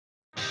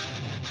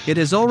It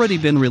has already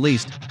been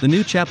released, the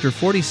new Chapter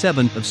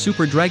 47 of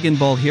Super Dragon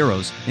Ball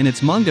Heroes, in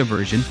its manga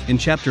version. In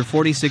Chapter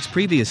 46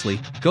 previously,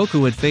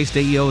 Goku had faced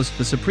Aeos,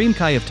 the Supreme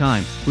Kai of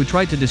Time, who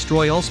tried to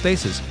destroy all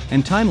spaces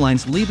and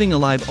timelines, leaving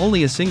alive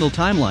only a single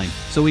timeline,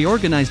 so he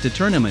organized a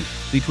tournament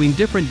between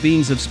different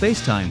beings of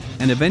space-time,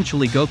 and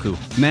eventually Goku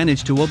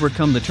managed to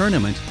overcome the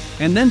tournament,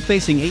 and then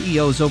facing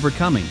Aeos,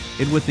 overcoming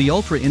it with the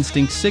Ultra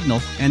Instinct signal,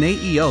 and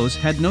Aeos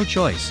had no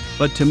choice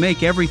but to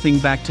make everything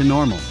back to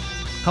normal.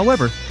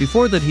 However,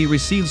 before that he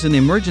receives an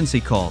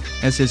emergency call,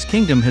 as his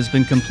kingdom has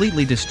been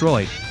completely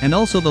destroyed, and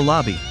also the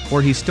lobby,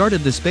 where he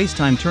started the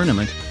space-time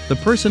tournament. The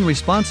person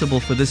responsible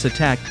for this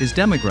attack is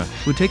Demigra,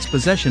 who takes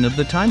possession of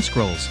the time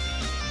scrolls,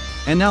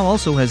 and now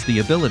also has the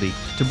ability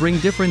to bring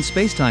different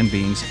space-time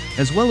beings,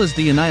 as well as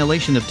the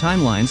annihilation of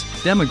timelines.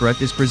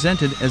 Demigra is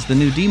presented as the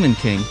new Demon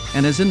King,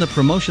 and as in the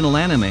promotional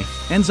anime,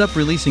 ends up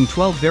releasing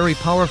 12 very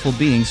powerful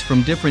beings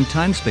from different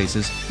time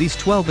spaces. These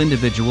 12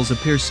 individuals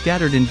appear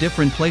scattered in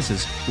different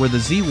places, where the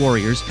Z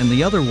Warriors and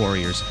the other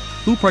warriors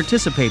who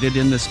participated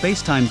in the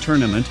space-time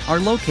tournament are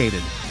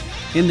located.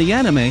 In the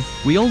anime,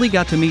 we only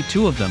got to meet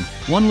 2 of them.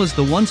 One was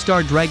the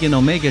one-star dragon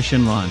Omega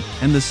Shenron,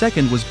 and the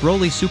second was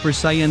Broly Super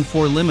Saiyan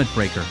 4 Limit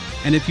Breaker.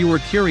 And if you were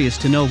curious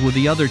to know who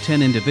the other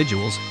 10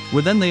 individuals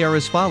were, then they are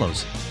as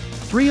follows.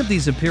 3 of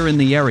these appear in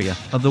the area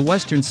of the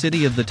western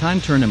city of the time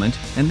tournament,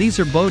 and these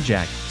are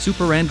Bojack,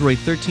 Super Android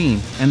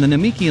 13, and the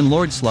Namekian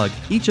Lord Slug,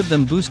 each of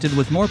them boosted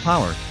with more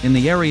power. In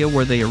the area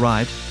where they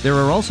arrived, there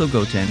are also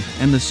Goten,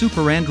 and the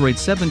Super Android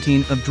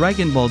 17 of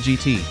Dragon Ball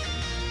GT.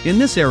 In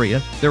this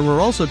area, there were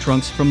also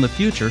Trunks from the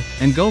future,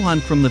 and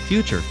Gohan from the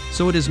future,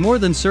 so it is more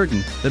than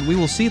certain that we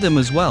will see them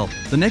as well.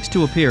 The next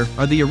to appear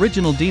are the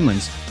original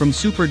demons from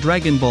Super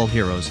Dragon Ball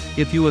Heroes.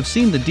 If you have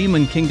seen the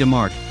Demon Kingdom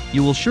arc,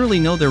 you will surely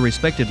know their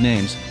respective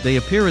names. They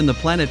appear in the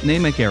planet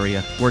Namek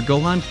area, where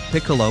Gohan,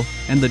 Piccolo,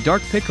 and the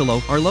Dark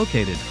Piccolo are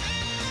located.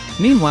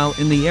 Meanwhile,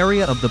 in the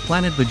area of the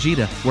planet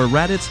Vegeta, where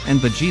Raditz and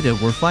Vegeta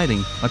were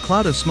fighting, a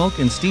cloud of smoke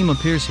and steam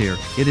appears here.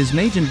 It is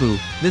Majin Buu.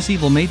 This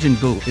evil Majin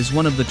Buu is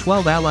one of the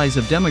 12 allies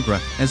of Demigra.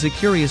 As a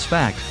curious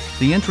fact,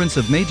 the entrance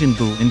of Majin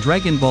Buu in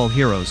Dragon Ball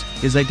Heroes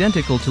is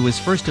identical to his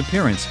first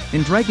appearance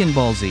in Dragon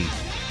Ball Z.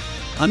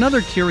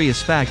 Another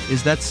curious fact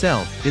is that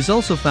Cell is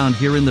also found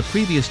here in the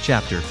previous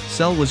chapter.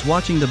 Cell was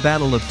watching the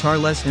battle of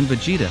Turles and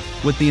Vegeta,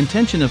 with the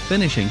intention of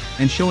finishing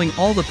and showing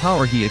all the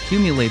power he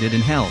accumulated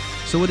in Hell,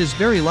 so it is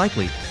very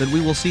likely that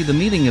we will see the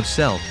meeting of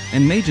Cell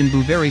and Majin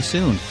Buu very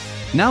soon.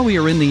 Now we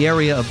are in the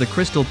area of the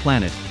Crystal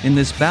Planet. In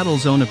this battle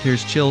zone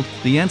appears Chilled,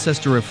 the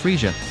ancestor of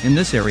Frisia. In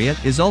this area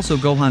is also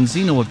Gohan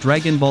Zeno of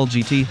Dragon Ball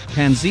GT,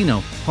 Pan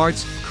Zeno,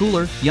 Parts,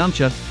 Cooler,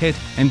 Yamcha, Hit,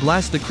 and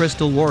Glass the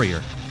Crystal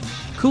Warrior.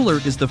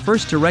 Cooler is the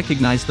first to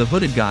recognize the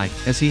hooded guy,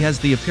 as he has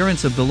the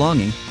appearance of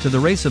belonging to the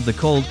race of the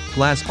cold.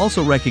 Glass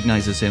also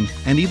recognizes him,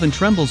 and even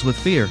trembles with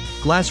fear.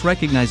 Glass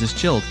recognizes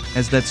Chilled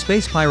as that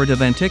space pirate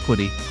of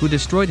antiquity who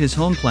destroyed his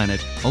home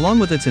planet, along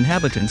with its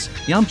inhabitants.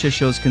 Yamcha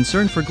shows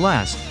concern for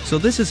Glass, so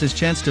this is his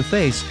chance to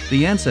face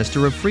the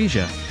ancestor of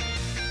Frisia.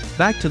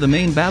 Back to the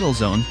main battle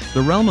zone,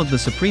 the realm of the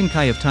Supreme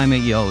Kai of Time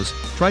Aeos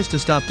tries to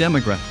stop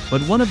Demigra,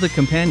 but one of the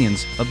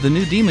companions of the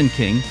new Demon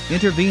King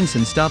intervenes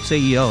and stops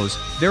Aeos,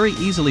 very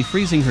easily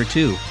freezing her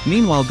too.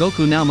 Meanwhile,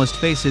 Goku now must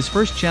face his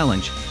first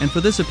challenge, and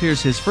for this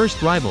appears his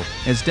first rival,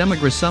 as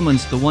Demigra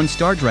summons the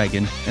one-star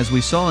dragon, as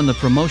we saw in the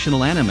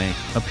promotional anime,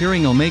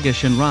 appearing Omega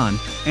Shenron,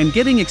 and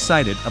getting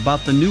excited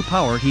about the new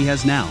power he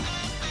has now.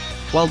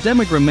 While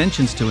Demigra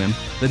mentions to him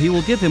that he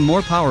will give him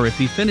more power if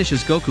he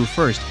finishes Goku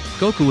first,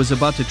 Goku is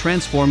about to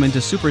transform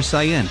into Super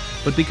Saiyan,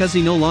 but because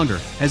he no longer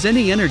has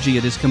any energy,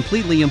 it is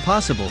completely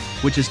impossible,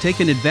 which is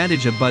taken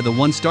advantage of by the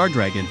one-star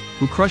dragon,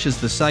 who crushes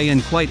the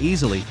Saiyan quite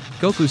easily.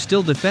 Goku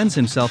still defends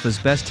himself as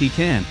best he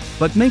can,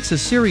 but makes a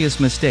serious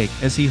mistake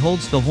as he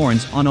holds the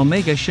horns on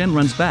Omega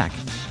Shenron's back,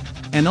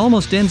 and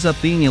almost ends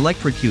up being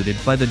electrocuted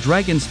by the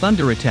dragon's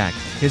thunder attack.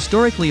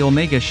 Historically,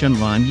 Omega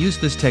Shenron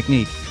used this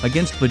technique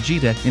against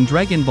Vegeta in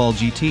Dragon Ball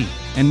GT,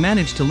 and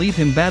managed to leave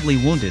him badly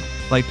wounded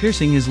by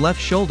piercing his left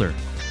shoulder,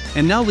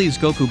 and now leaves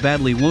Goku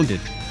badly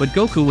wounded, but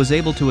Goku was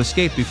able to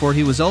escape before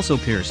he was also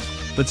pierced.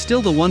 But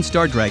still, the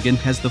one-star dragon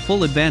has the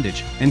full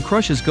advantage and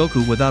crushes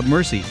Goku without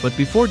mercy. But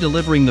before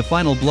delivering the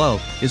final blow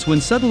is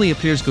when suddenly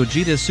appears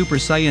Gogeta Super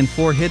Saiyan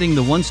 4, hitting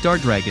the one-star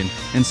dragon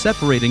and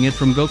separating it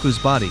from Goku's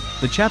body.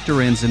 The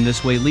chapter ends in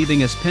this way,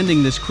 leaving us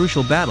pending this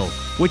crucial battle,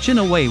 which in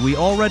a way we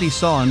already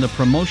saw in the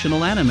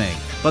promotional anime,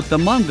 but the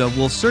manga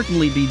will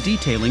certainly be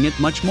detailing it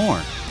much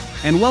more.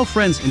 And well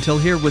friends, until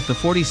here with the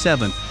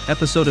 47th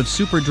episode of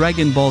Super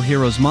Dragon Ball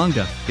Heroes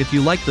manga. If you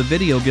liked the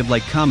video, give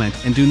like,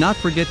 comment, and do not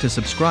forget to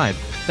subscribe.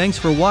 Thanks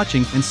for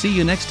watching and see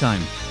you next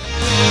time.